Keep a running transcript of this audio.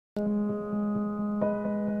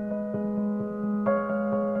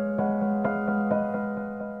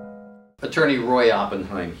Attorney Roy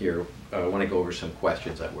Oppenheim here. I want to go over some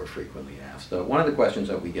questions that we're frequently asked. One of the questions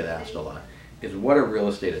that we get asked a lot is, what are real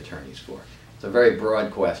estate attorneys for? It's a very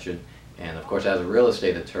broad question, and of course as a real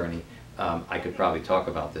estate attorney I could probably talk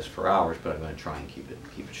about this for hours, but I'm going to try and keep it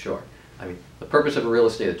short. I mean, the purpose of a real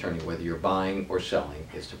estate attorney, whether you're buying or selling,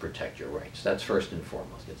 is to protect your rights. That's first and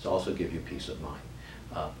foremost. It's to also give you peace of mind.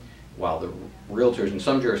 While the realtors in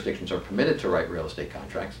some jurisdictions are permitted to write real estate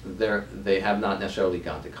contracts, they have not necessarily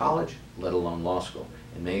gone to college, let alone law school.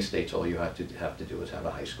 In many states, all you have to do is have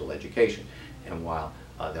a high school education. And while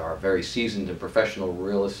there are very seasoned and professional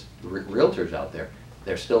realtors out there,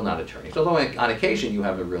 they're still not attorneys. Although on occasion you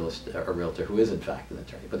have a realtor who is in fact an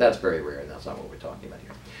attorney, but that's very rare, and that's not what we're talking about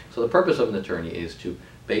here. So the purpose of an attorney is to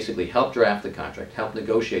basically help draft the contract, help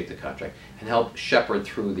negotiate the contract, and help shepherd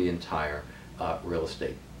through the entire real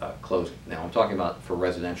estate closing. Now I'm talking about for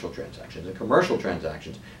residential transactions. In commercial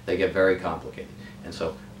transactions, they get very complicated. And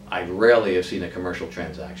so I rarely have seen a commercial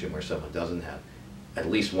transaction where someone doesn't have at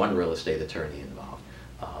least one real estate attorney involved.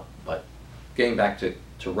 But getting back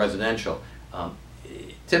to residential,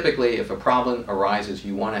 typically if a problem arises,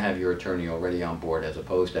 you want to have your attorney already on board, as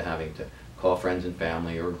opposed to having to call friends and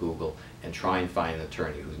family or Google and try and find an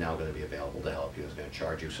attorney who's now going to be available to help you, who's going to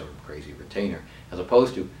charge you some crazy retainer, as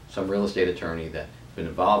opposed to some real estate attorney that's been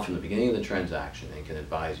involved from the beginning of the transaction and can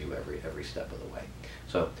advise you every step of the way.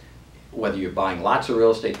 So whether you're buying lots of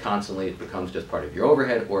real estate constantly, it becomes just part of your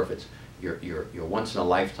overhead, or if it's your once in a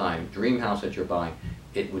lifetime dream house that you're buying,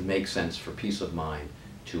 it would make sense for peace of mind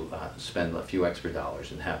to spend a few extra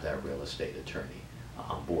dollars and have that real estate attorney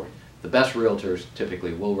on board. The best realtors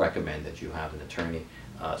typically will recommend that you have an attorney.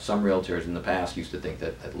 Some realtors in the past used to think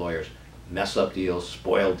that lawyers mess up deals,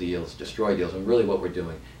 spoil deals, destroy deals, and really what we're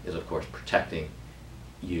doing is, of course, protecting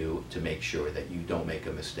you to make sure that you don't make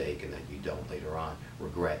a mistake and that you don't later on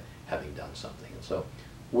regret having done something. And so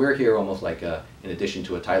we're here almost like in addition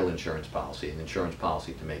to a title insurance policy, an insurance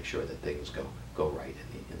policy to make sure that things go right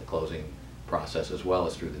in the closing process, as well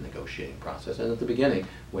as through the negotiating process, and at the beginning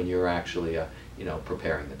when you're actually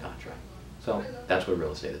preparing the contract. So that's what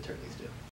real estate attorneys do.